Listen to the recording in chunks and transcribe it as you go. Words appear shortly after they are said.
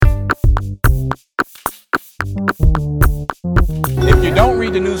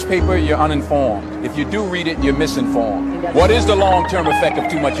read the newspaper, you're uninformed. If you do read it, you're misinformed. What is the long-term effect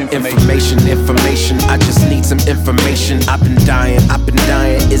of too much information? Information, I just need some information. I've been dying.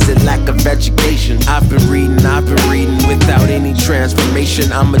 Is it lack of education? I've been reading without any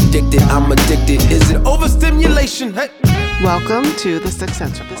transformation. I'm addicted. Is it overstimulation? Hey. Welcome to The Sixth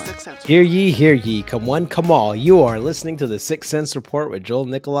Sense Report. Hear ye, come one, come all. You are listening to The Sixth Sense Report with Joel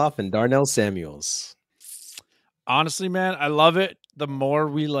Nikoloff and Darnell Samuels. Honestly, man, I love it. The more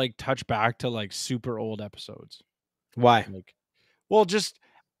we touch back to super old episodes. Why?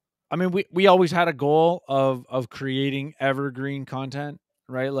 We always had a goal of creating evergreen content,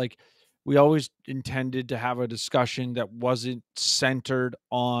 right? We always intended to have a discussion that wasn't centered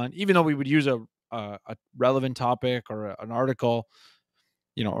on, even though we would use a relevant topic or an article,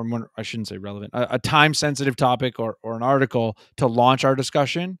 or more, I shouldn't say relevant, a time sensitive topic or an article to launch our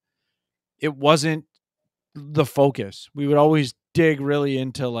discussion. It wasn't the focus. We would always dig really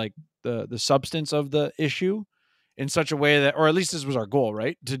into the substance of the issue in such a way that, or at least this was our goal,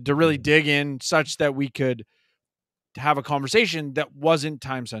 right? To really dig in such that we could have a conversation that wasn't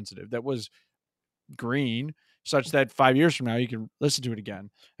time sensitive, that was green, such that 5 years from now you can listen to it again.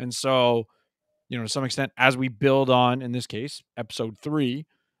 And so, to some extent, as we build on, in this case, episode 3,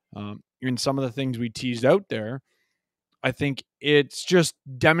 in some of the things we teased out there, I think it's just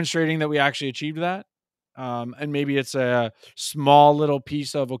demonstrating that we actually achieved that. And maybe it's a small little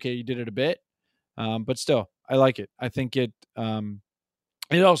piece of, okay, you did it a bit, but still, I like it. I think it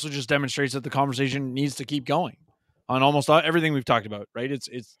also just demonstrates that the conversation needs to keep going on almost everything we've talked about, right?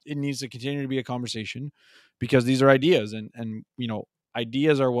 It needs to continue to be a conversation because these are ideas and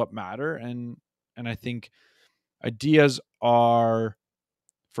ideas are what matter. And I think ideas are,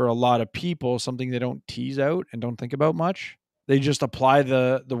 for a lot of people, something they don't tease out and don't think about much. They just apply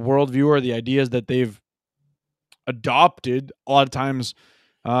the worldview or the ideas that they've adopted a lot of times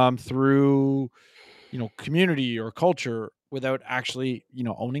through community or culture without actually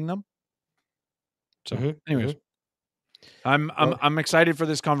owning them. So anyways, I'm excited for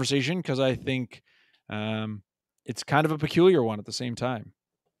this conversation because I think it's kind of a peculiar one at the same time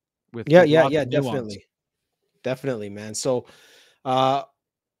with definitely, man. So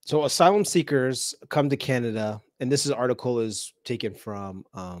asylum seekers come to Canada, and this article is taken from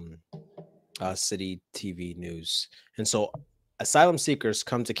City TV News. And so asylum seekers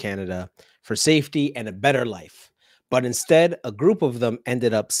come to Canada for safety and a better life. But instead, a group of them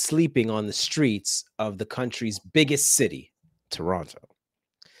ended up sleeping on the streets of the country's biggest city, Toronto.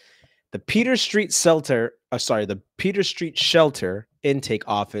 The Peter Street Shelter intake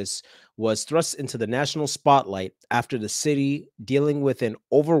office was thrust into the national spotlight after the city, dealing with an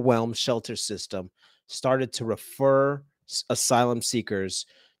overwhelmed shelter system, started to refer asylum seekers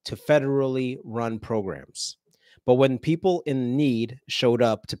to federally run programs. But when people in need showed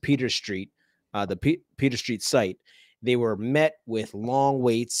up to Peter Street, Peter Street site, they were met with long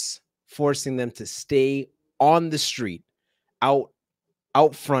waits, forcing them to stay on the street out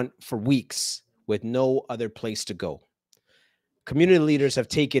front for weeks with no other place to go. Community leaders have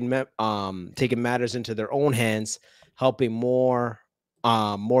taken matters into their own hands, helping more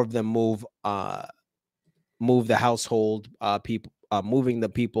of them move the household people, moving the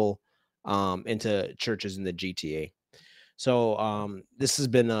people into churches in the GTA. So this has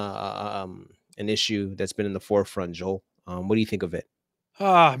been an issue that's been in the forefront. Joel, what do you think of it?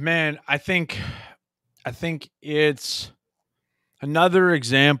 Man, I think it's another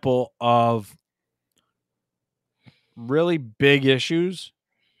example of really big issues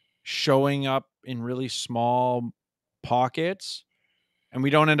showing up in really small pockets, and we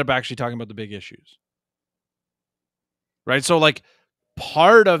don't end up actually talking about the big issues. Right? So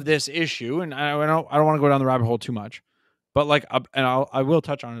part of this issue, and I don't want to go down the rabbit hole too much, but I will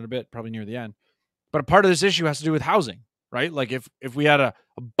touch on it a bit probably near the end. But a part of this issue has to do with housing, right? If we had an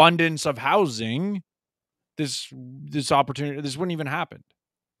abundance of housing, this opportunity, this wouldn't even happen.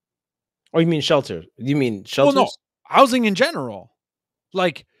 Oh, you mean shelter? You mean shelters? Well, no, housing in general.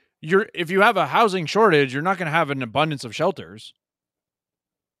 If you have a housing shortage, you're not going to have an abundance of shelters,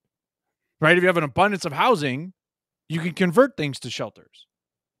 right? If you have an abundance of housing, you can convert things to shelters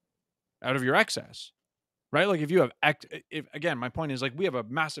out of your excess, right? If you have, again, my point is we have a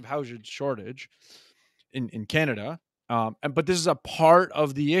massive housing shortage in Canada. But this is a part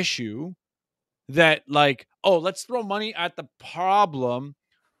of the issue that let's throw money at the problem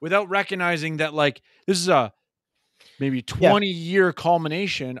without recognizing that this is a maybe 20-year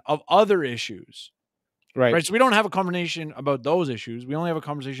culmination of other issues. Right. So we don't have a conversation about those issues. We only have a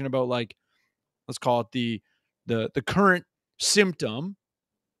conversation about let's call it the current symptom.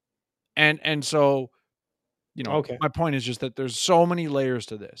 And so Okay. my point is just that there's so many layers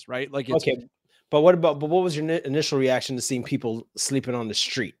to this, right? Like it's Okay. But what was your initial reaction to seeing people sleeping on the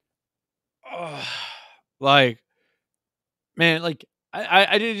street? like, man, like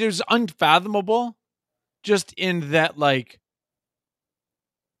it was unfathomable just in that, like,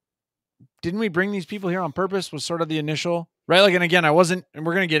 didn't we bring these people here on purpose was sort of the initial, right? Like, and again, and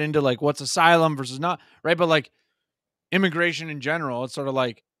we're going to get into like what's asylum versus not, right? But like immigration in general, it's sort of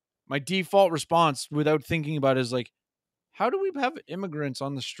like my default response without thinking about it is like, how do we have immigrants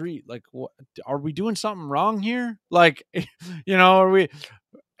on the street? Like, what are we doing something wrong here? Like, are we,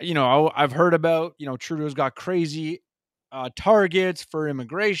 I've heard about, Trudeau's got crazy targets for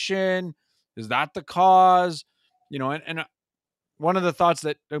immigration. Is that the cause? And one of the thoughts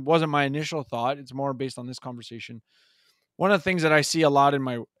that it wasn't my initial thought, it's more based on this conversation. One of the things that I see a lot in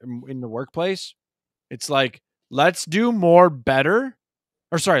the workplace, it's like, let's do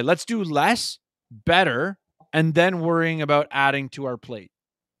let's do less better, and then worrying about adding to our plate.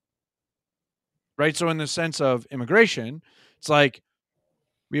 Right? So in the sense of immigration, it's like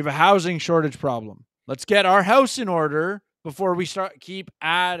we have a housing shortage problem. Let's get our house in order before we keep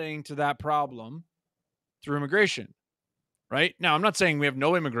adding to that problem through immigration. Right? Now, I'm not saying we have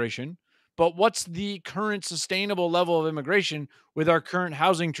no immigration, but what's the current sustainable level of immigration with our current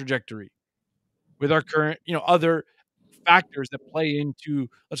housing trajectory, with our current, other factors that play into,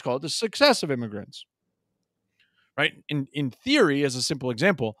 let's call it, the success of immigrants? Right? In theory, as a simple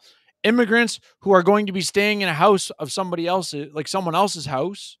example, immigrants who are going to be staying in a house of somebody else's, like someone else's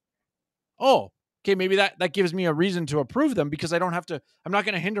house. Oh, okay, maybe that gives me a reason to approve them because I'm not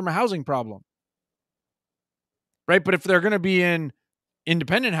going to hinder my housing problem. Right? But if they're going to be in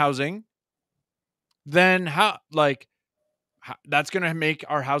independent housing, then that's going to make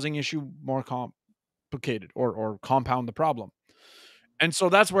our housing issue more complicated or compound the problem. And so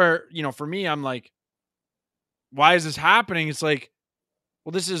that's where, for me, I'm like, why is this happening? It's like,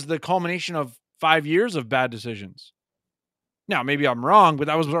 well, this is the culmination of 5 years of bad decisions. Now, maybe I'm wrong, but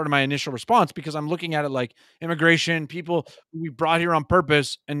that was sort of my initial response because I'm looking at it like immigration, people we brought here on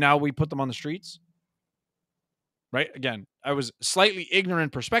purpose, and now we put them on the streets. Right? Again, I was slightly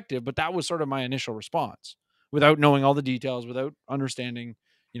ignorant perspective, but that was sort of my initial response without knowing all the details, without understanding,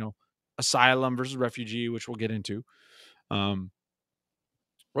 asylum versus refugee, which we'll get into. What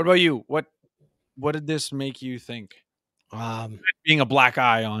about you? What did this make you think? Being a black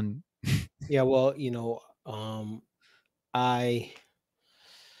eye on. Yeah, well, I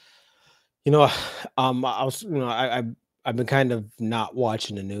was, I've been kind of not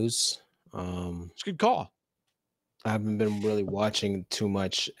watching the news. It's a good call. I haven't been really watching too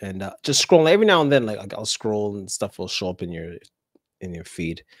much, and just scrolling every now and then. Like I'll scroll and stuff will show up in your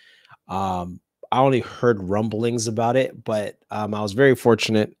feed. I only heard rumblings about it, but I was very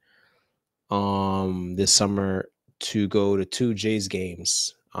fortunate this summer to go to 2 Jays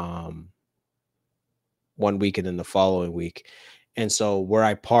games. One week and then the following week. And so where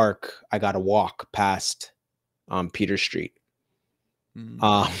I park, I got to walk past Peter Street.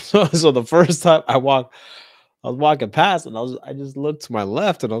 So the first time I was walking past and I just looked to my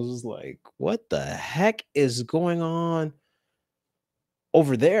left and I was just like, what the heck is going on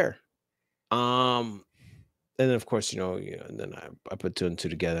over there? And then of course, and then I put 2 and 2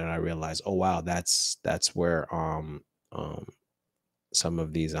 together and I realized, oh wow, that's where some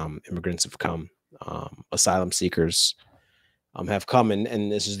of these immigrants have come. Asylum seekers have come,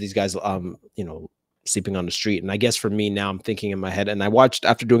 and this is these guys sleeping on the street. And I guess for me now, I'm thinking in my head, and I watched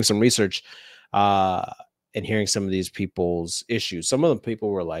after doing some research and hearing some of these people's issues. Some of the people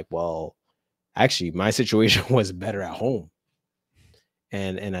were like, well, actually my situation was better at home.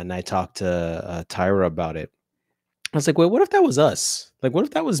 And I talked to Tyra about it. I was like, wait, what if that was us? Like, what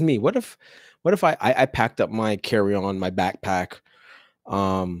if that was me? What if I packed up my carry-on, my backpack,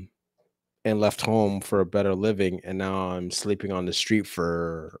 and left home for a better living, and now I'm sleeping on the street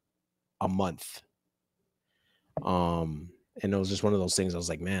for a month. And it was just one of those things. I was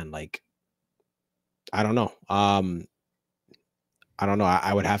like, man, like, I don't know. I don't know.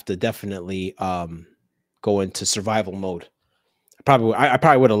 I would have to definitely go into survival mode. I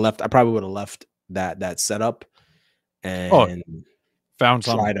probably would have left. I probably would have left that setup and found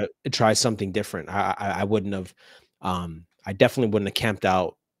something. Try something different. I wouldn't have. I definitely wouldn't have camped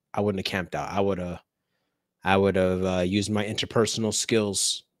out. I wouldn't have camped out. I would have used my interpersonal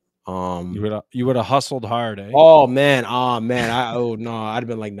skills. You would have hustled hard, eh? Oh man. I'd have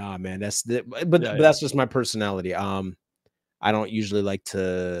been like, nah, man. But that's just my personality. I don't usually like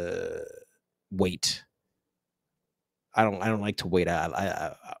to wait. I don't like to wait.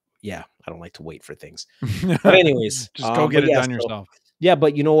 I don't like to wait for things. But anyways, just go get it done yourself. Yeah,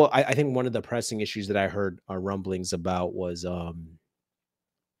 but you know what? I think one of the pressing issues that I heard rumblings about was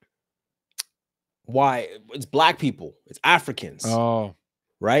why it's black people, it's Africans, Oh,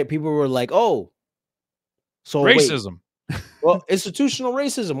 right? People were like, "Oh, so wait, racism. well, institutional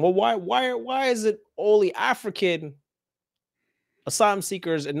racism. Well, why is it only African asylum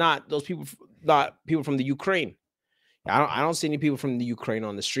seekers and not those people, not people from the Ukraine? I don't see any people from the Ukraine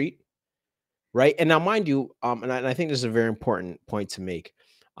on the street, right? And now, mind you, and I think this is a very important point to make.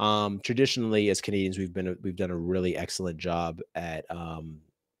 Traditionally, as Canadians, we've done a really excellent job at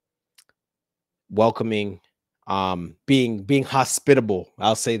welcoming, being hospitable.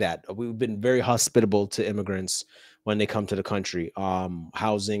 I'll say that we've been very hospitable to immigrants when they come to the country.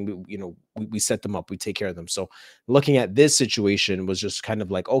 Housing, we set them up, we take care of them. So looking at this situation was just kind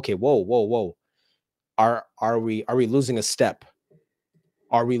of like, okay, whoa. Are we losing a step?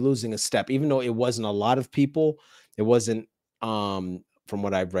 Are we losing a step? Even though it wasn't a lot of people, it wasn't, from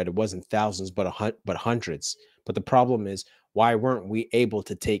what I've read, it wasn't thousands, but hundreds. But the problem is, why weren't we able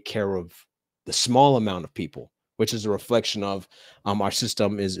to take care of the small amount of people, which is a reflection of our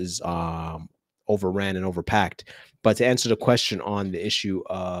system is overran and overpacked. But to answer the question on the issue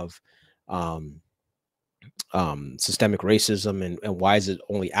of systemic racism and why is it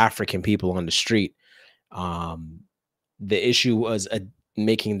only African people on the street, the issue was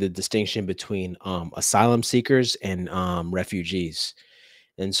making the distinction between asylum seekers and refugees.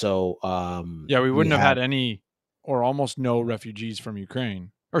 And so Yeah, we wouldn't have had any or almost no refugees from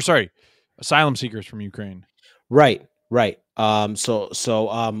Ukraine. Or sorry, asylum seekers from Ukraine. Right. So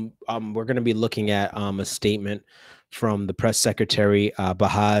we're going to be looking at a statement from the press secretary,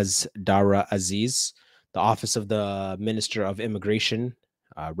 Bahaz Dara Aziz, the Office of the Minister of Immigration,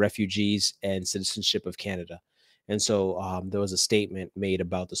 Refugees, and Citizenship of Canada. And so there was a statement made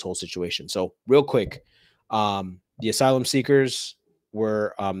about this whole situation. So real quick, the asylum seekers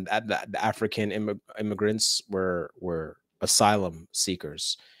were the African immigrants were asylum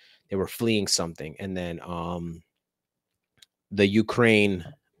seekers. They were fleeing something, and then the Ukraine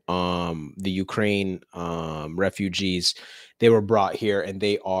refugees, they were brought here, and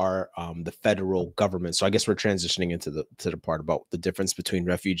they are the federal government. So I guess we're transitioning into the part about the difference between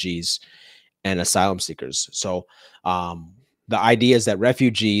refugees and asylum seekers. So the idea is that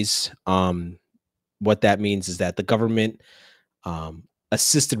refugees, what that means is that the government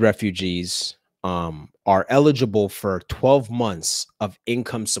assisted refugees are eligible for 12 months of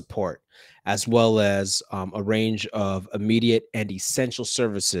income support, as well as a range of immediate and essential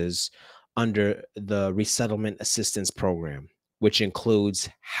services under the Resettlement Assistance Program, which includes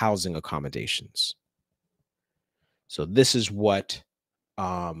housing accommodations. So this is what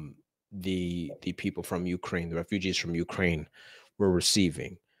the people from Ukraine, the refugees from Ukraine, were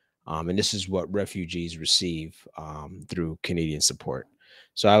receiving. And this is what refugees receive through Canadian support.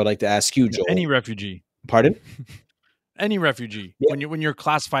 So I would like to ask you, Joel. Any refugee. Pardon? Any refugee. Yeah. When you're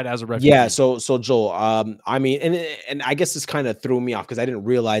classified as a refugee. Yeah. So Joel, I mean, and I guess this kind of threw me off because I didn't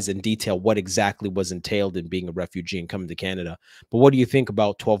realize in detail what exactly was entailed in being a refugee and coming to Canada. But what do you think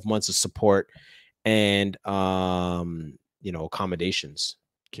about 12 months of support and accommodations?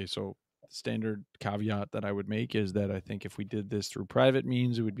 Okay, so standard caveat that I would make is that I think if we did this through private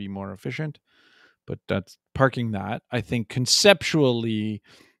means, it would be more efficient. But that's parking that. I think conceptually,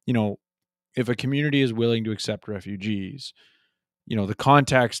 if a community is willing to accept refugees, the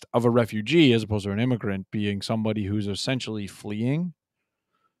context of a refugee as opposed to an immigrant being somebody who's essentially fleeing,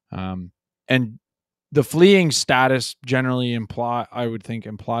 and the fleeing status generally implies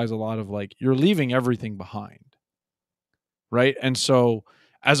a lot of like you're leaving everything behind, right? And so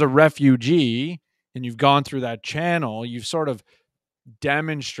as a refugee, and you've gone through that channel, you've sort of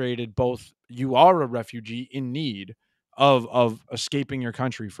demonstrated both you are a refugee in need of escaping your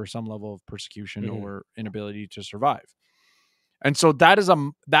country for some level of persecution or inability to survive. And so that is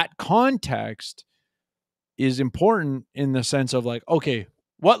that context is important in the sense of like, okay,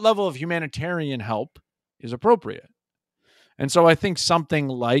 what level of humanitarian help is appropriate? And so I think something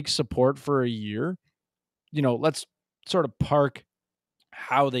like support for a year, let's sort of park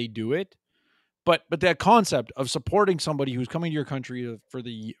how they do it. But that concept of supporting somebody who's coming to your country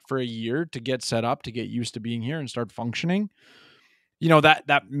for a year to get set up, to get used to being here and start functioning,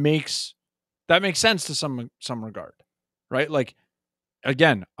 that makes sense to some regard, right? Like,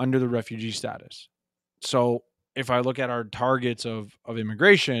 again, under the refugee status. So if I look at our targets of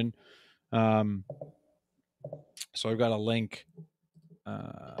immigration, so I've got a link. Where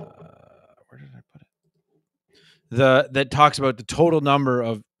did I put it? That talks about the total number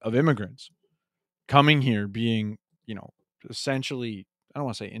of immigrants coming here being, essentially, I don't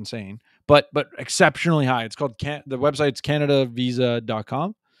want to say insane, but exceptionally high. It's called the website's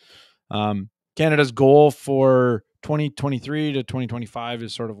canadavisa.com. Canada's goal for 2023 to 2025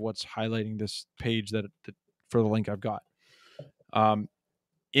 is sort of what's highlighting this page that for the link I've got.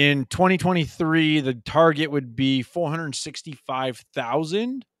 In 2023, the target would be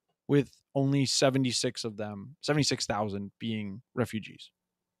 465,000, with only 76,000 being refugees.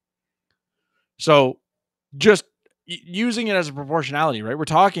 So just using it as a proportionality, right? We're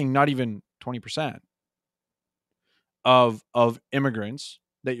talking not even 20% of immigrants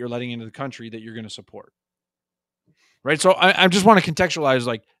that you're letting into the country that you're going to support. Right. So I just want to contextualize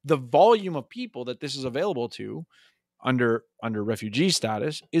like the volume of people that this is available to under refugee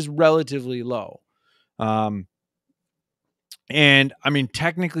status is relatively low. And I mean,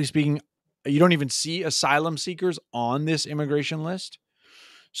 technically speaking, you don't even see asylum seekers on this immigration list.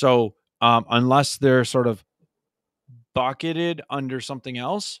 So unless they're sort of bucketed under something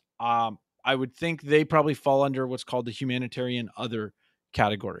else, I would think they probably fall under what's called the humanitarian other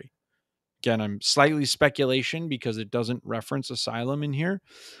category. Again, I'm slightly speculation because it doesn't reference asylum in here.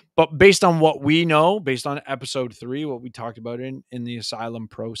 But based on what we know, based on episode 3, what we talked about in the asylum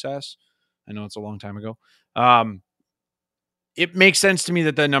process, I know it's a long time ago. It makes sense to me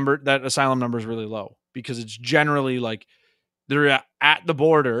that that asylum number is really low, because it's generally like they're at the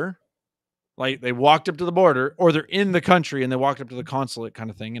border, like they walked up to the border, or they're in the country and they walked up to the consulate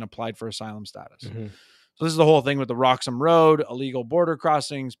kind of thing and applied for asylum status. Mm-hmm. So this is the whole thing with the Roxham Road, illegal border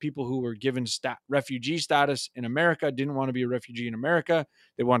crossings, people who were given refugee status in America, didn't want to be a refugee in America.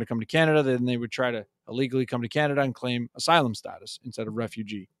 They wanted to come to Canada. Then they would try to illegally come to Canada and claim asylum status instead of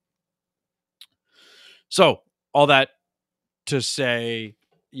refugee. So all that to say,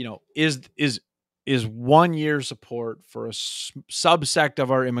 you know, is 1 year support for a subsect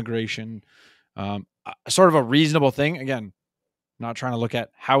of our immigration sort of a reasonable thing? Again, not trying to look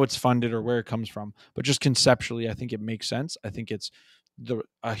at how it's funded or where it comes from, but just conceptually, I think it makes sense. I think it's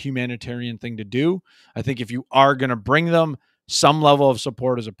a humanitarian thing to do. I think if you are going to bring them, some level of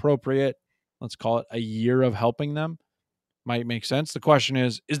support is appropriate. Let's call it a year of helping them might make sense. The question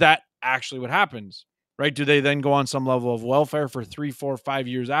is that actually what happens, right? Do they then go on some level of welfare for 3, 4, 5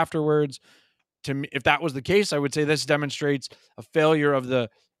 years afterwards? To me, if that was the case, I would say this demonstrates a failure of the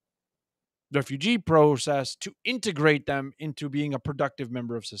refugee process to integrate them into being a productive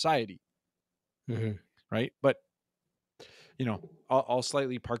member of society. Mm-hmm. Right. But, you know, I'll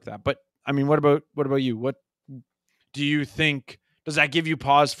slightly park that. But I mean, what about you? What do you think? Does that give you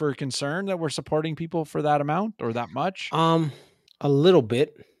pause for concern that we're supporting people for that amount or that much? A little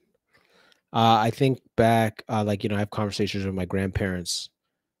bit. I think back, like, you know, I have conversations with my grandparents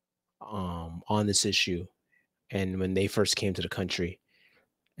on this issue, and when they first came to the country,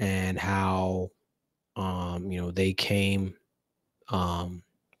 and how, you know, they came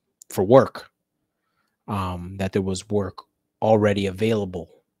for work, that there was work already available,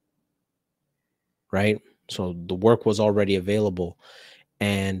 right? So the work was already available,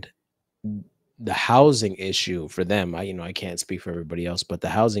 and the housing issue for them, I can't speak for everybody else, but the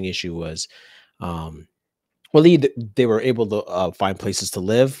housing issue was, well, either they were able to find places to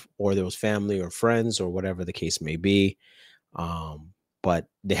live, or there was family or friends or whatever the case may be. But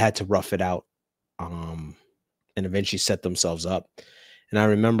they had to rough it out, and eventually set themselves up. And I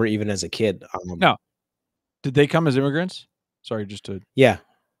remember even as a kid. No. Did they come as immigrants? Sorry, just to. Yeah.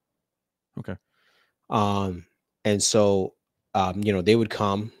 Okay. And so, you know, they would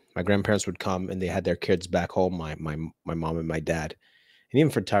come, my grandparents would come, and they had their kids back home, my mom and my dad, and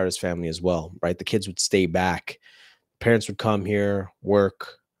even for Tyra's family as well, right? The kids would stay back. Parents would come here,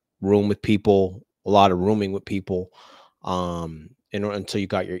 work, room with people, a lot of rooming with people. Until you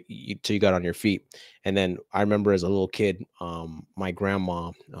got on your feet. And then I remember as a little kid, my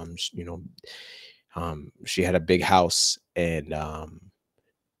grandma, she had a big house, and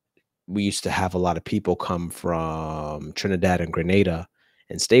we used to have a lot of people come from Trinidad and Grenada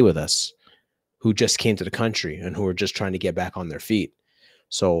and stay with us, who just came to the country and who were just trying to get back on their feet.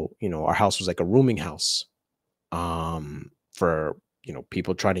 So, you know, our house was like a rooming house for, you know,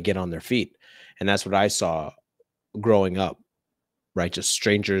 people trying to get on their feet. And that's what I saw growing up. Right, just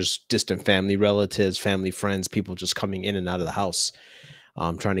strangers, distant family, relatives, family, friends, people just coming in and out of the house,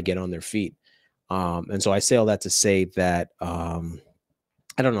 trying to get on their feet. And so I say all that to say that I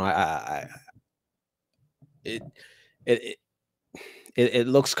don't know. It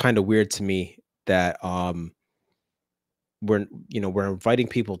looks kind of weird to me that we're inviting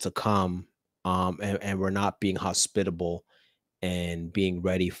people to come, and we're not being hospitable and being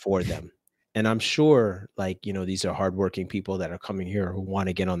ready for them. And I'm sure, like, you know, these are hardworking people that are coming here who want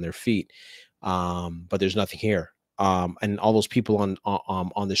to get on their feet. But there's nothing here. and all those people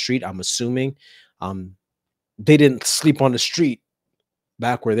on the street, I'm assuming, they didn't sleep on the street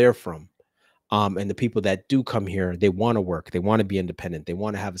back where they're from. And the people that do come here, they want to work, they want to be independent, they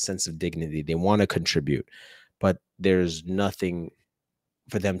want to have a sense of dignity, they want to contribute, but there's nothing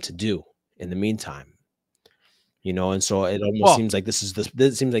for them to do in the meantime, and so it almost Well, seems like this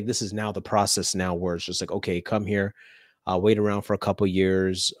seems like this is now the process now, where it's just like, okay, come here, wait around for a couple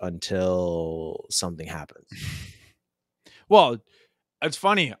years until something happens. well, it's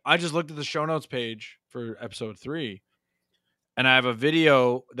funny. I just looked at the show notes page for episode 3, and I have a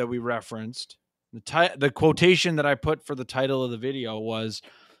video that we referenced. The quotation that I put for the title of the video was,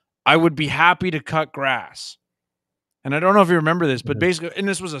 "I would be happy to cut grass." And I don't know if you remember this, but basically, and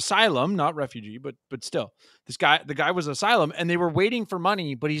this was asylum, not refugee, but still, the guy was asylum, and they were waiting for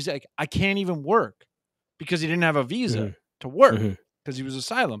money, but he's like, I can't even work because he didn't have a visa to work because he was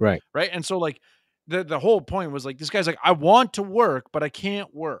asylum, Right. And so like the whole point was like, this guy's like, I want to work, but I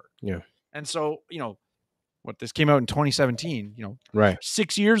can't work. Yeah. And so this came out in 2017. Right.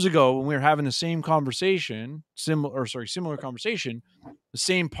 6 years ago, when we were having the same conversation, similar conversation, the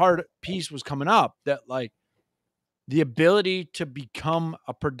same piece was coming up, that like, the ability to become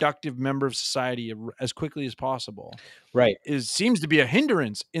a productive member of society as quickly as possible, Right, seems to be a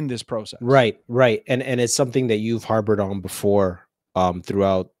hindrance in this process. right, and it's something that you've harbored on before,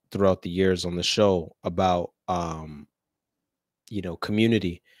 throughout the years on the show, about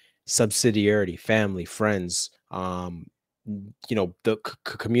community, subsidiarity, family, friends. The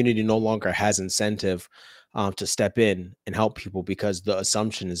community no longer has incentive to step in and help people, because the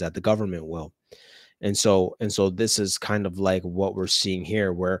assumption is that the government will. And so this is kind of like what we're seeing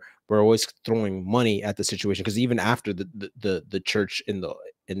here, where we're always throwing money at the situation, because even after the church in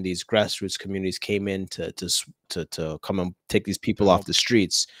these grassroots communities came in to come and take these people off the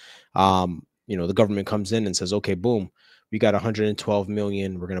streets, the government comes in and says, okay, boom, we got 112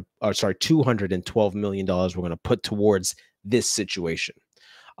 million. $212 million we're going to put towards this situation.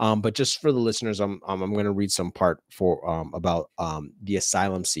 But just for the listeners, I'm going to read some part about the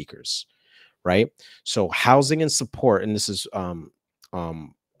asylum seekers. Right. So housing and support, and this is a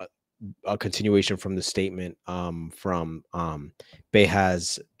continuation from the statement from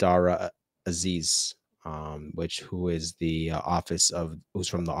Behaz Dara Aziz, who's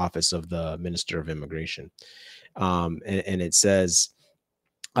from the office of the Minister of Immigration. And it says,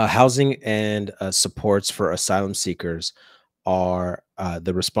 housing and supports for asylum seekers are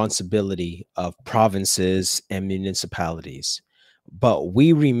the responsibility of provinces and municipalities, but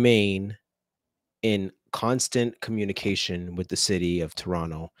we remain in constant communication with the city of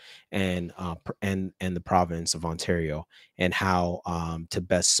Toronto and the province of Ontario, and how to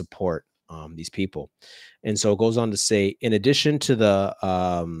best support these people. And so it goes on to say, in addition to the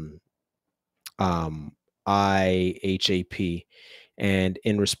IHAP, and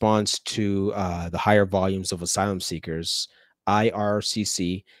in response to the higher volumes of asylum seekers,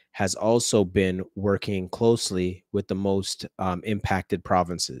 IRCC has also been working closely with the most impacted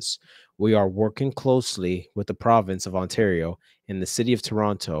provinces. We are working closely with the province of Ontario and the city of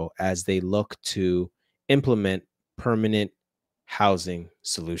Toronto as they look to implement permanent housing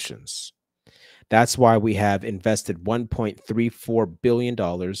solutions. That's why we have invested $1.34 billion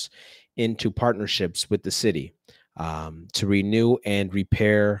into partnerships with the city to renew and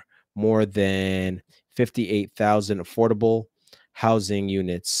repair more than 58,000 affordable housing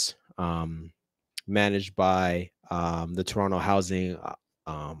units managed by the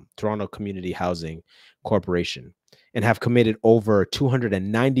Toronto Community Housing Corporation, and have committed over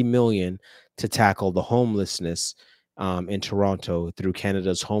 $290 million to tackle the homelessness in Toronto through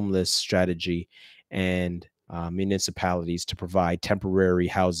Canada's homeless strategy and municipalities to provide temporary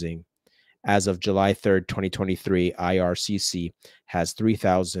housing. As of July 3rd, 2023, IRCC has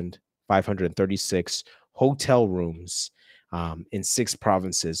 3,536 hotel rooms in 6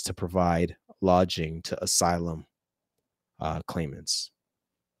 provinces to provide lodging to asylum claimants.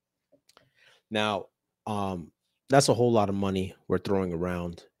 Now, that's a whole lot of money we're throwing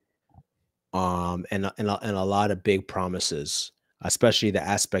around, and a lot of big promises, especially the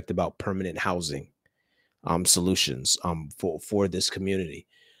aspect about permanent housing solutions for this community.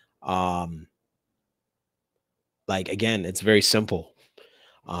 Like, again, it's very simple.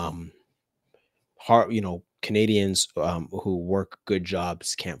 Canadians who work good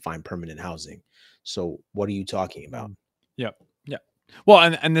jobs can't find permanent housing. So what are you talking about? Yeah.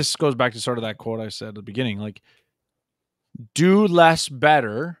 Well, and this goes back to sort of that quote I said at the beginning, like, do less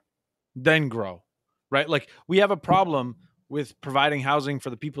better, then grow, right? Like, we have a problem with providing housing for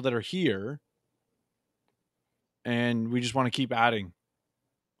the people that are here, and we just want to keep adding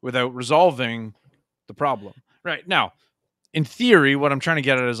without resolving the problem, Right. Now, in theory, what I'm trying to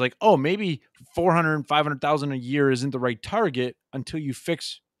get at is like, oh, maybe 400, 500,000 a year isn't the right target until you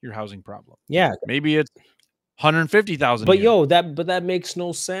fix your housing problem. Yeah, Maybe it's 150,000 a but year. that makes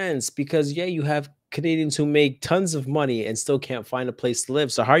no sense because you have Canadians who make tons of money and still can't find a place to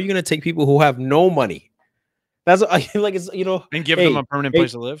live. So how are you going to take people who have no money? That's like it's And give them a permanent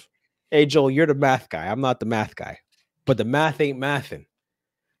place to live. Hey Joel, you're the math guy. I'm not the math guy, but the math ain't mathing.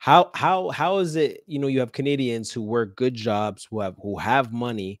 How is it? You have Canadians who work good jobs, who have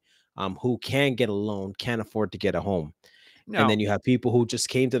money, who can get a loan, can't afford to get a home, and No. then you have people who just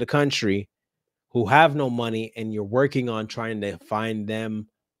came to the country who have no money, and you're working on trying to find them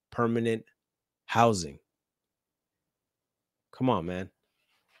permanent housing. Come on, man.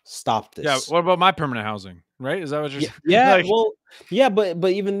 Stop this. Yeah. What about my permanent housing? Right? Is that what you're saying? Yeah, Like, well, yeah, but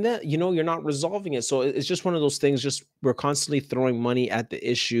even that, you're not resolving it. So it's just one of those things. Just we're constantly throwing money at the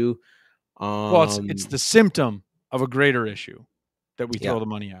issue. well, it's the symptom of a greater issue that we throw Yeah. the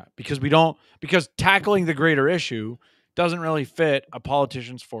money at because tackling the greater issue doesn't really fit a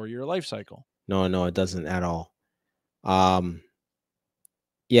politician's 4-year life cycle. No, it doesn't at all. Yeah,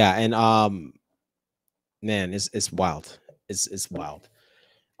 and man, it's wild. It's wild.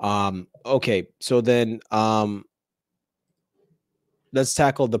 Okay, so then let's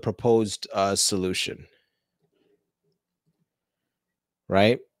tackle the proposed solution.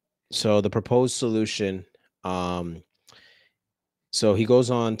 Right? So the proposed solution, so he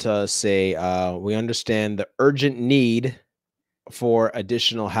goes on to say, we understand the urgent need for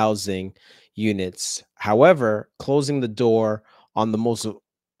additional housing units. However, closing the door on the most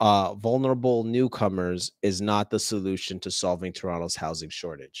vulnerable newcomers is not the solution to solving Toronto's housing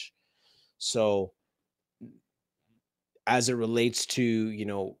shortage. So, as it relates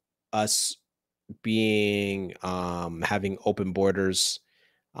to us being having open borders,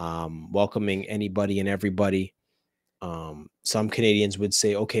 welcoming anybody and everybody, some Canadians would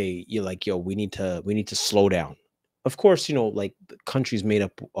say, okay, you're like, yo, we need to slow down. Of course, like the country's made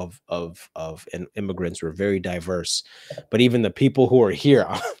up of immigrants. We're very diverse, but even the people who are here,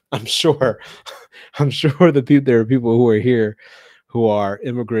 I'm sure, there are people who are here who are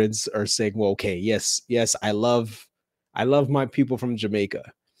immigrants are saying, well, okay, yes, I love my people from Jamaica.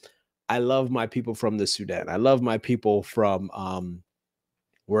 I love my people from the Sudan. I love my people from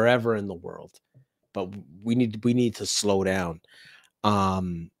wherever in the world. But we need to slow down,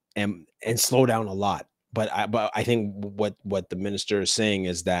 and slow down a lot. But I think what the minister is saying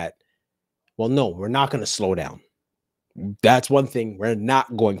is that, well, no, we're not going to slow down. That's one thing we're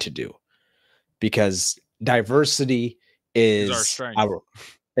not going to do, because diversity is our strength.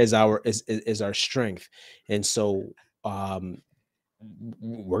 our strength, and so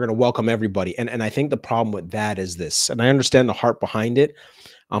we're going to welcome everybody. And I think the problem with that is this, and I understand the heart behind it,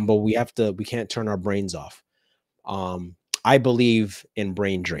 but we can't turn our brains off. I believe in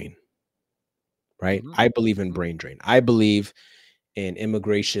brain drain, right? Mhm. I believe in brain drain. I believe in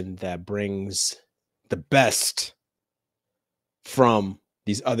immigration that brings the best from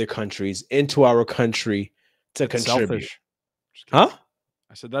these other countries into our country to contribute. Selfish. Just kidding. Huh?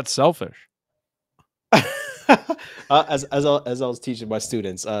 I said that's selfish. As I was teaching my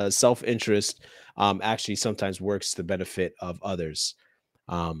students, self-interest actually sometimes works to the benefit of others,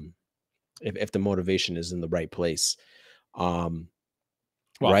 if the motivation is in the right place, Well,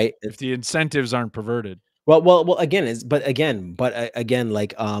 right? If the incentives aren't perverted. Well, again,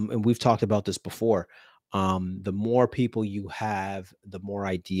 like, and we've talked about this before. The more people you have, the more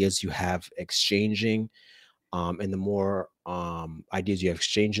ideas you have exchanging, and the more ideas you have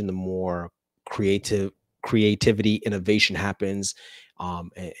exchanging, the more creativity, innovation happens,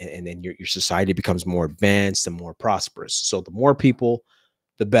 and then your society becomes more advanced and more prosperous. So the more people,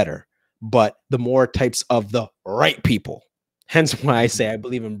 the better, but the more types of the right people. Hence why I say I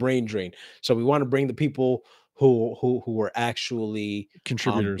believe in brain drain. So we want to bring the people who are actually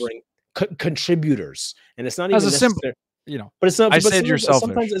Contributors. contributors, and it's not As even a simple, necessary. But it's not. I But said you're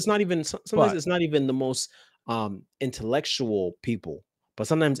sometimes selfish. it's not even. Sometimes But- it's not even the most intellectual people. But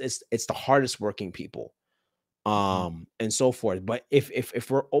sometimes it's the hardest working people, and so forth. But if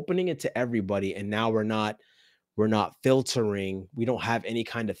we're opening it to everybody, and now we're not filtering, we don't have any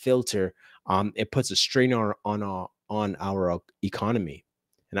kind of filter. It puts a strain on our economy,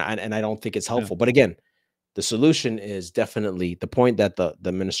 and I don't think it's helpful. But again, the solution is definitely the point that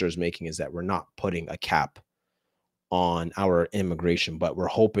the minister is making, is that we're not putting a cap on our immigration, but we're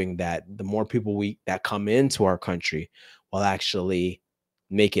hoping that the more people that come into our country will actually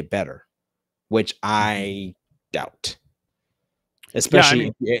make it better, which I doubt.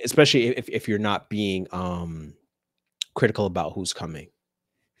 Especially if you're not being critical about who's coming.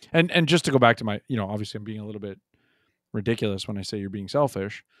 And just to go back to my, obviously I'm being a little bit ridiculous when I say you're being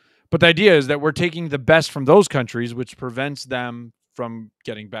selfish, but the idea is that we're taking the best from those countries, which prevents them from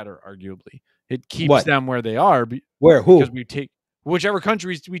getting better. Arguably, it keeps them where they are. Where? Who? Because we take whichever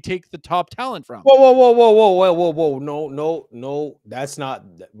countries we take the top talent from. Whoa. No. That's not.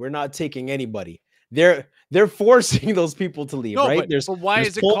 We're not taking anybody. They're forcing those people to leave, No, right? but why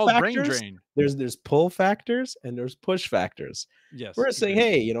is it called brain drain? There's pull factors and there's push factors. Yes, we're saying,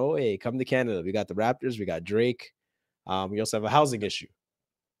 hey, come to Canada. We got the Raptors. We got Drake. We also have a housing issue,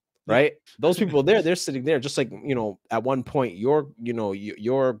 right? Those people they're sitting there, just like at one point your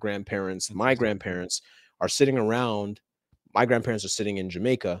grandparents, my grandparents are sitting around. My grandparents are sitting in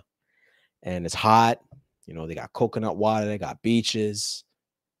Jamaica, and it's hot. They got coconut water. They got beaches.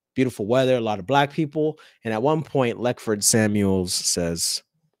 Beautiful weather, a lot of black people. And at one point, Leckford Samuels says,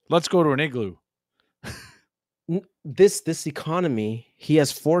 let's go to an igloo. This economy, he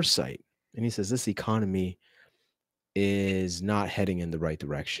has foresight. And he says, this economy is not heading in the right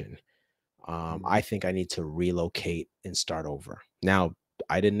direction. I think I need to relocate and start over. Now,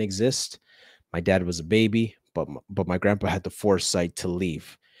 I didn't exist. My dad was a baby, but my grandpa had the foresight to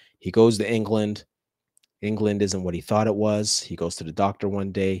leave. He goes to England. England isn't what he thought it was. He goes to the doctor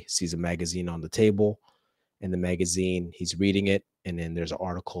one day, sees a magazine on the table. In the magazine, he's reading it, and then there's an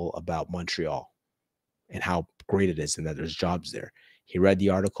article about Montreal and how great it is and that there's jobs there. He read the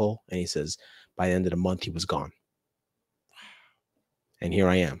article, and he says, by the end of the month, he was gone. And here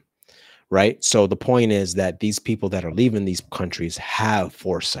I am, right? So the point is that these people that are leaving these countries have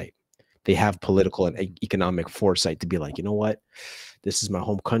foresight. They have political and economic foresight to be like, you know what? This is my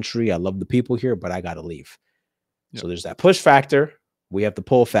home country. I love the people here, but I got to leave. Yep. So there's that push factor. We have the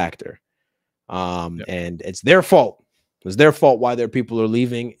pull factor. And it's their fault. It's their fault why their people are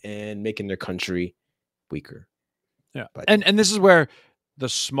leaving and making their country weaker. Yeah. But, and this is where the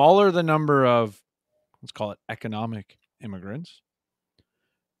smaller the number of, let's call it economic immigrants,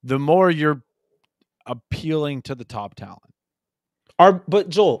 the more you're appealing to the top talent. But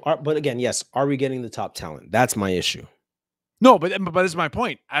again, yes, are we getting the top talent? That's my issue. No, but this is my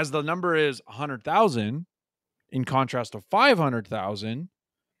point. As the number is 100,000, in contrast to 500,000,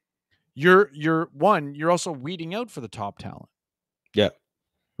 you're also weeding out for the top talent. Yeah,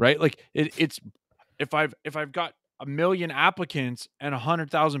 right. Like it's if I've got 1 million applicants and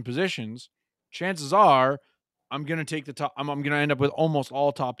 100,000 positions, chances are I'm gonna take the top. I'm gonna end up with almost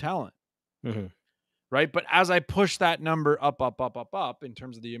all top talent. Mm-hmm. Right. But as I push that number up in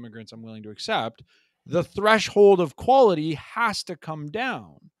terms of the immigrants I'm willing to accept, the threshold of quality has to come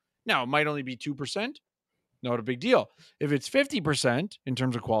down. Now, it might only be 2%. Not a big deal. If it's 50% in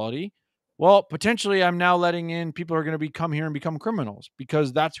terms of quality, well, potentially I'm now letting in people who are going to come here and become criminals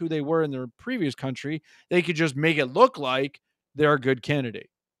because that's who they were in their previous country. They could just make it look like they're a good candidate.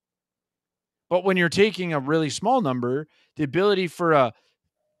 But when you're taking a really small number, the ability for a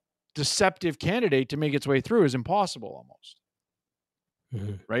deceptive candidate to make its way through is impossible almost.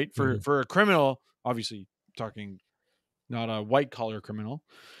 Mm-hmm. Right? For a criminal, obviously talking not a white collar criminal,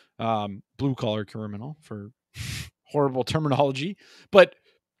 blue collar criminal for horrible terminology, but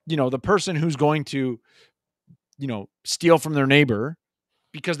the person who's going to, steal from their neighbor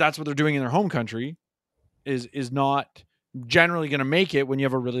because that's what they're doing in their home country is not generally going to make it when you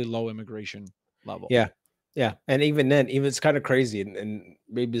have a really low immigration level. Yeah. Yeah. And even then, it's kind of crazy. And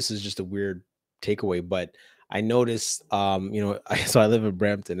maybe this is just a weird takeaway, but I noticed, so I live in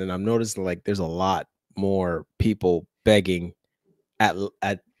Brampton and I'm noticing like there's a lot more people begging at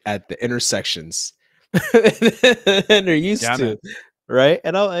the intersections than they're used to. Man. Right.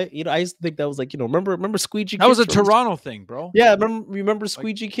 And I used to think that was like, remember Squeegee Kids? That was a Toronto thing, bro. Yeah. Remember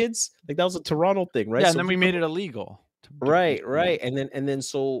Squeegee Kids? Like that was a Toronto thing, right? Yeah. And then we made it illegal. Right. And then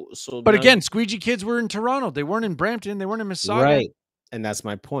so but again, Squeegee Kids were in Toronto. They weren't in Brampton. They weren't in Mississauga. Right. And that's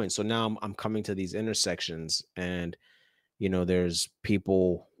my point. So now I'm coming to these intersections and, there's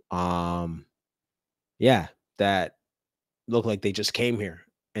people, that look like they just came here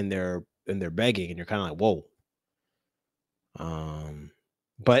and they're begging and you're kind of like, whoa.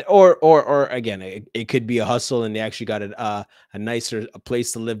 But or again, it could be a hustle and they actually got a nicer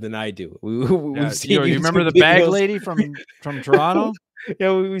place to live than I do. We've seen you remember the bag lady from Toronto?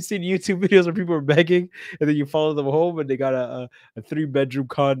 Yeah, we've seen YouTube videos where people are begging and then you follow them home and they got a 3-bedroom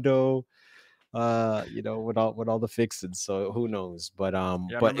condo, with all the fixings. So who knows? But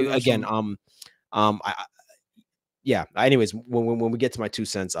again, anyways, when we get to my 2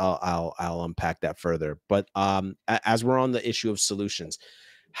 cents, I'll unpack that further. But as we're on the issue of solutions,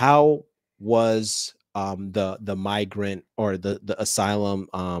 how was the migrant or the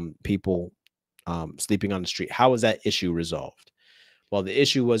asylum people sleeping on the street, how was that issue resolved? Well, the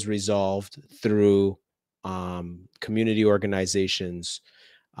issue was resolved through community organizations,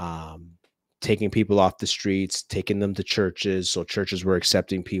 um, taking people off the streets, taking them to churches. So churches were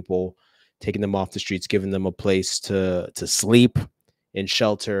accepting people, taking them off the streets, giving them a place to sleep and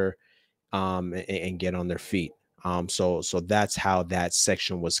shelter, and get on their feet. So that's how that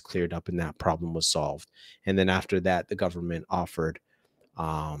section was cleared up and that problem was solved. And then after that, the government offered,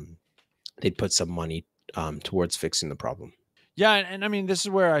 um, they'd put some money towards fixing the problem. Yeah, and I mean, this is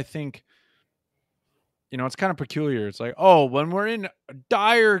where I think, it's kind of peculiar. It's like, oh, when we're in a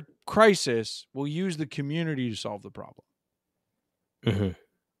dire crisis, we'll use the community to solve the problem. Mm-hmm.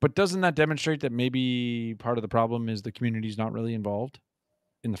 But doesn't that demonstrate that maybe part of the problem is the community's not really involved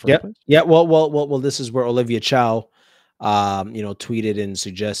in the first place? Yeah. Well. This is where Olivia Chow, tweeted and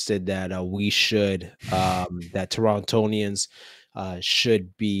suggested that we should, that Torontonians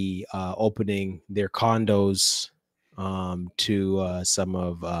should be opening their condos to some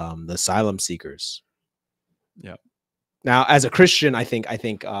of the asylum seekers. Yeah. Now, as a Christian, I think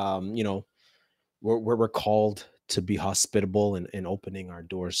we're called to be hospitable and opening our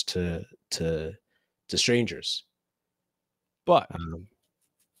doors to strangers. But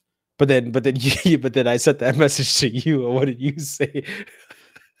but then I sent that message to you. And what did you say?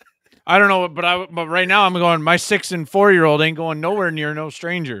 I don't know, but right now I'm going, my 6 and 4-year-old ain't going nowhere near no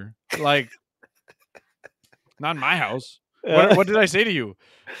stranger. Like, not in my house. What did I say to you?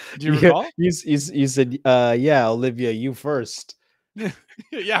 Do you recall? You said, yeah, Olivia, you first.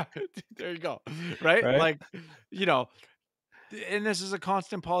 Yeah, there you go. Right? Like, and this is a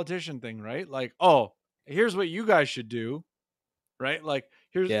constant politician thing, right? Like, oh, here's what you guys should do, right? Like,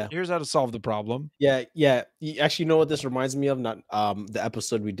 here's how to solve the problem. Yeah. You actually know what this reminds me of? Not the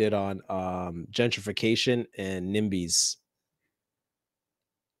episode we did on gentrification and NIMBYs.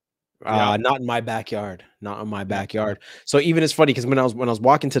 Not in my backyard. Not in my backyard. So even it's funny because when I was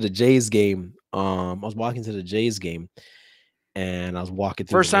walking to the Jays game, and I was walking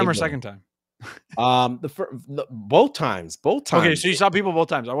through first time or second time? Both times. Okay, so you saw people both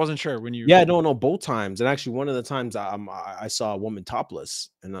times. I wasn't sure when you. Yeah, no, both times. And actually, one of the times I saw a woman topless,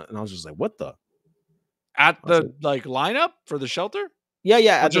 and I was just like, "What the?" At the lineup for the shelter? Yeah,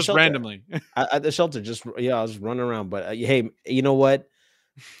 at just the shelter. Randomly at the shelter. I was running around, but hey, you know what?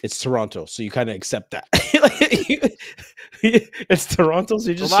 It's Toronto, so you kind of accept that. It's Toronto, so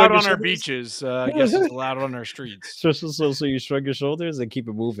you just allowed on our beaches. I guess it's allowed on our streets. So you shrug your shoulders and keep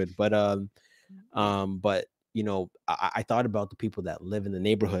it moving. But I thought about the people that live in the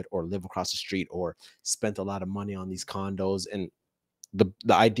neighborhood or live across the street or spent a lot of money on these condos, and the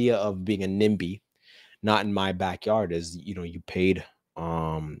idea of being a NIMBY, not in my backyard, is you paid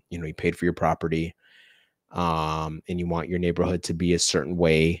for your property. And you want your neighborhood to be a certain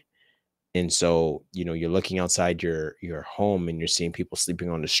way. And so, you're looking outside your home and you're seeing people sleeping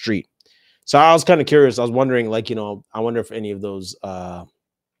on the street. So I was kind of curious. I was wondering, I wonder if any of those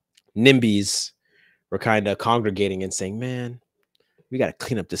NIMBYs were kind of congregating and saying, man, we got to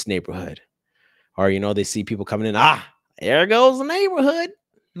clean up this neighborhood. Or, they see people coming in. There goes the neighborhood.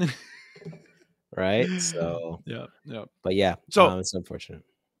 Right. So, yeah. But yeah, so it's unfortunate.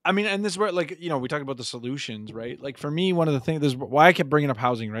 I mean, and this is where, we talk about the solutions, right? Like, for me, one of the things, this is why I kept bringing up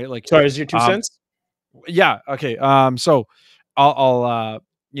housing, right? Like, sorry, is your 2 cents? Yeah. Okay. So I'll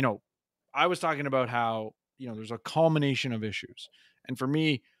I was talking about how, there's a culmination of issues. And for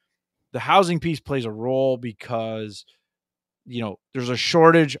me, the housing piece plays a role because, there's a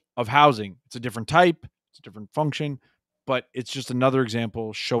shortage of housing. It's a different type, it's a different function, but it's just another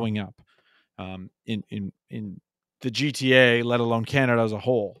example showing up in the GTA, let alone Canada as a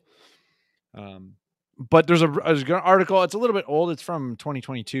whole. But there's an article. It's a little bit old. It's from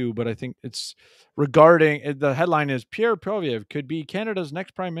 2022, but I think it's regarding, the headline is Pierre Poilievre could be Canada's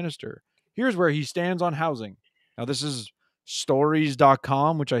next prime minister. Here's where he stands on housing. Now, this is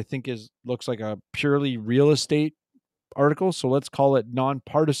stories.com, which I think looks like a purely real estate article. So let's call it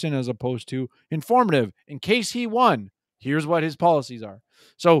nonpartisan as opposed to informative. In case he won, here's what his policies are.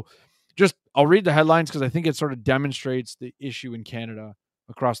 So I'll read the headlines because I think it sort of demonstrates the issue in Canada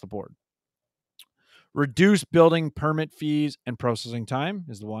across the board. Reduce building permit fees and processing time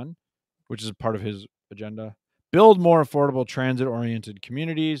is the one, which is part of his agenda. Build more affordable transit-oriented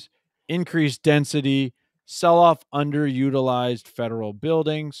communities. Increase density. Sell off underutilized federal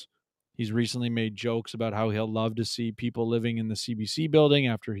buildings. He's recently made jokes about how he'll love to see people living in the CBC building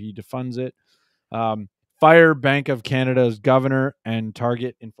after he defunds it. Fire Bank of Canada's governor and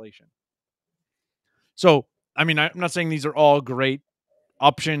target inflation. So, I mean, I'm not saying these are all great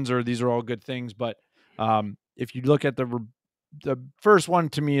options or these are all good things, but if you look at the first one,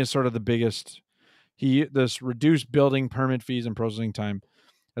 to me is sort of the biggest. this reduced building permit fees and processing time.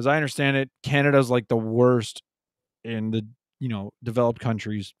 As I understand it, Canada's like the worst in the developed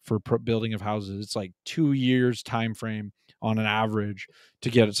countries for building of houses. It's like 2 years time frame on an average to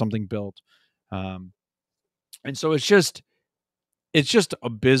get something built, and so it's just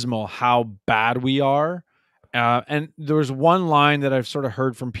abysmal how bad we are. And there's one line that I've sort of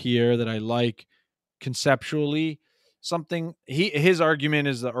heard from Pierre that I like conceptually. Something his argument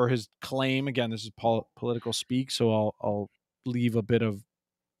is that, or his claim, again, this is political speak, so I'll leave a bit of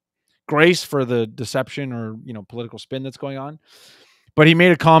grace for the deception or political spin that's going on. But he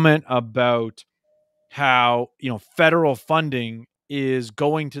made a comment about how federal funding is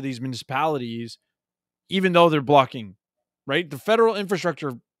going to these municipalities even though they're blocking, right? The federal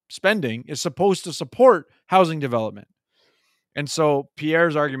infrastructure spending is supposed to support housing development. And so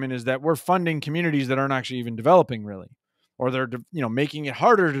Pierre's argument is that we're funding communities that aren't actually even developing really, or they're making it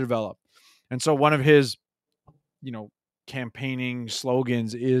harder to develop. And so one of his campaigning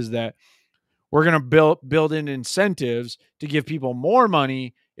slogans is that we're going to build in incentives to give people more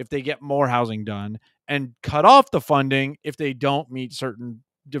money if they get more housing done, and cut off the funding if they don't meet certain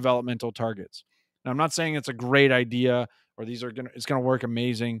developmental targets. Now, I'm not saying it's a great idea or it's going to work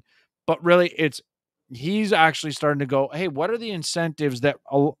amazing, but really he's actually starting to go, hey, what are the incentives that,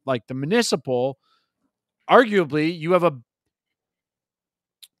 like the municipal, arguably you have a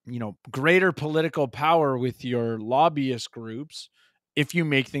greater political power with your lobbyist groups if you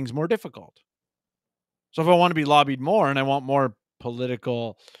make things more difficult. So if I want to be lobbied more and I want more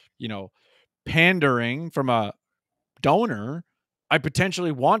political, pandering from a donor, I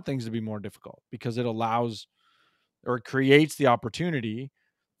potentially want things to be more difficult because it allows or creates the opportunity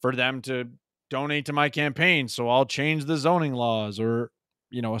for them to donate to my campaign. So I'll change the zoning laws or,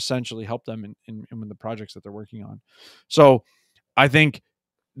 essentially help them in the projects that they're working on. So I think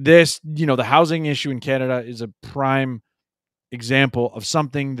this, the housing issue in Canada is a prime example of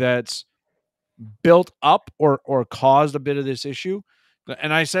something that's built up or caused a bit of this issue.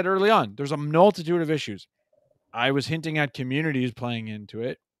 And I said early on, there's a multitude of issues. I was hinting at communities playing into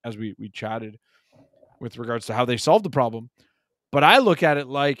it as we chatted with regards to how they solved the problem. But I look at it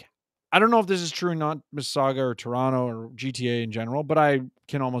like, I don't know if this is true in not Mississauga or Toronto or GTA in general, but I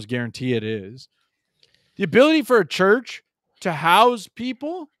can almost guarantee it is. The ability for a church to house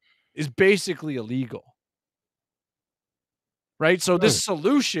people is basically illegal. Right? So this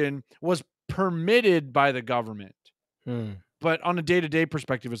solution was permitted by the government. But on a day-to-day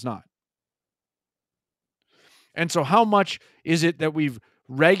perspective, it's not. And so how much is it that we've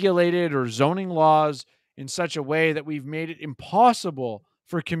regulated or zoning laws in such a way that we've made it impossible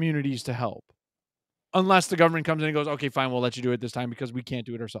for communities to help? Unless the government comes in and goes, okay, fine, we'll let you do it this time because we can't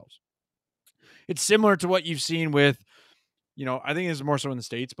do it ourselves. It's similar to what you've seen with, I think it's more so in the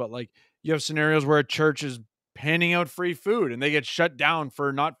States, but like you have scenarios where a church is handing out free food and they get shut down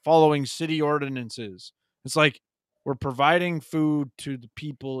for not following city ordinances. It's like, we're providing food to the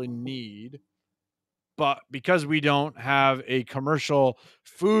people in need, but because we don't have a commercial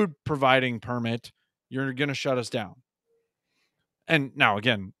food providing permit, you're going to shut us down. And now,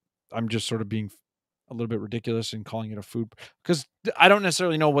 again, I'm just sort of being a little bit ridiculous in calling it a food, because I don't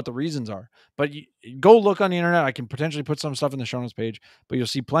necessarily know what the reasons are, but go look on the internet. I can potentially put some stuff in the show notes page, but you'll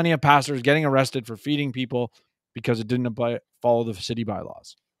see plenty of pastors getting arrested for feeding people because it didn't follow the city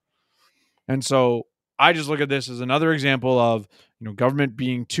bylaws. And so I just look at this as another example of, government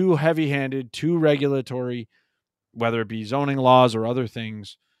being too heavy-handed, too regulatory, whether it be zoning laws or other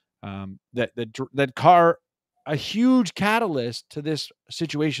things, that are a huge catalyst to this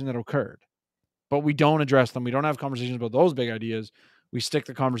situation that occurred. But we don't address them. We don't have conversations about those big ideas. We stick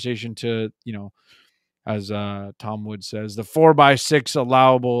the conversation to, as Tom Wood says, the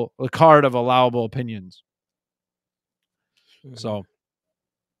 4x6 the card of allowable opinions. Mm-hmm. So,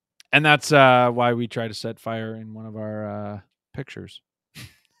 and that's why we try to set fire in one of our pictures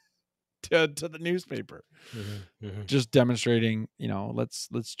to the newspaper, just demonstrating, let's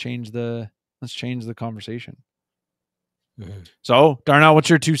change the conversation. So, Darnell, what's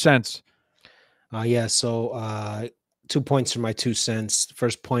your 2 cents? So 2 points for my 2 cents. The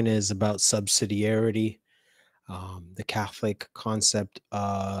first point is about subsidiarity, the Catholic concept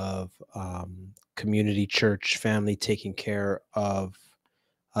of community, church, family taking care of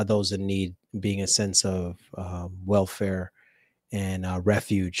those in need, being a sense of welfare and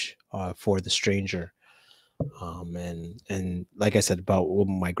refuge for the stranger. And like I said, about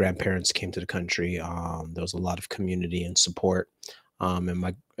when my grandparents came to the country, there was a lot of community and support. And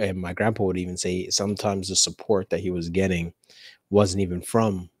my grandpa would even say sometimes the support that he was getting wasn't even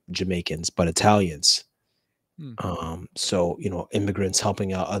from Jamaicans, but Italians. So, immigrants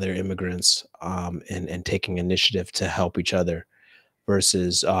helping out other immigrants, and taking initiative to help each other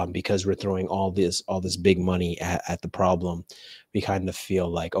versus, because we're throwing all this big money at the problem, we kind of feel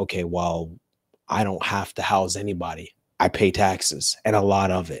like, okay, well, I don't have to house anybody. I pay taxes and a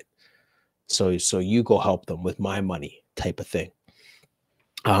lot of it. So you go help them with my money type of thing.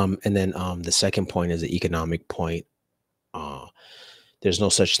 And then the second point is the economic point. There's no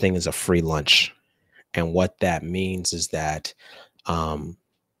such thing as a free lunch. And what that means is that,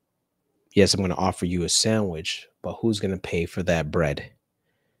 yes, I'm going to offer you a sandwich, but who's going to pay for that bread?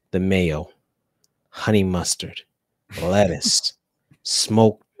 The mayo, honey mustard, lettuce,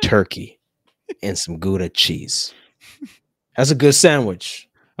 smoked turkey, and some Gouda cheese. That's a good sandwich.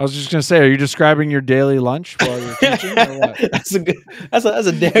 I was just gonna say, are you describing your daily lunch while you're teaching, or what? That's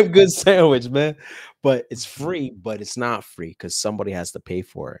a damn good sandwich, man. But it's free, but it's not free because somebody has to pay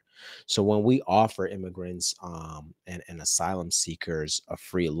for it. So when we offer immigrants and asylum seekers a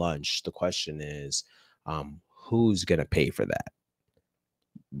free lunch, the question is, who's gonna pay for that?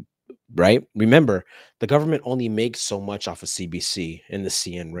 Right? Remember, the government only makes so much off of CBC and the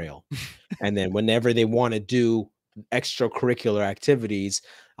CN rail. And then whenever they want to do extracurricular activities,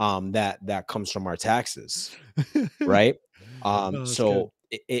 that comes from our taxes, right? So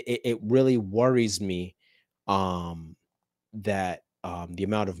it really worries me that the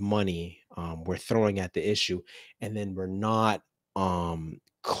amount of money we're throwing at the issue, and then we're not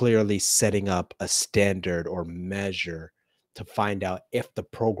clearly setting up a standard or measure to find out if the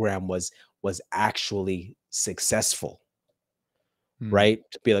program was actually successful. Right?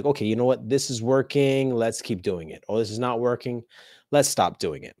 To be like, okay, you know what? This is working. Let's keep doing it. Oh, this is not working. Let's stop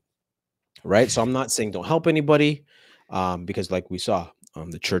doing it. Right? So I'm not saying don't help anybody, because like we saw,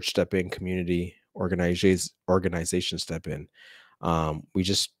 the church step in, community organization step in. We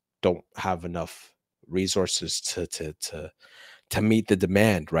just don't have enough resources to meet the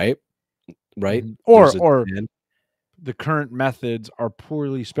demand, right? Right? Or the current methods are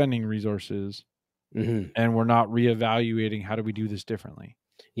poorly spending resources. And we're not reevaluating how do we do this differently.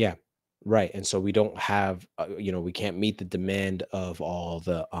 Yeah, right. And so we don't have, we can't meet the demand of all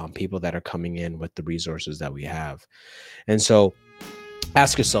the people that are coming in with the resources that we have. And so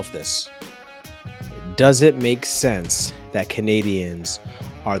ask yourself this: does it make sense that Canadians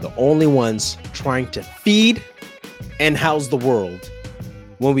are the only ones trying to feed and house the world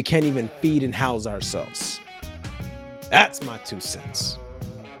when we can't even feed and house ourselves? That's my 2 cents.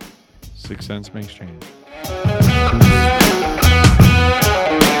 6 cents makes change.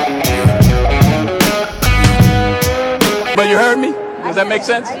 But you heard me? Does that make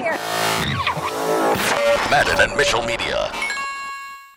sense? Madden and Mitchell Media.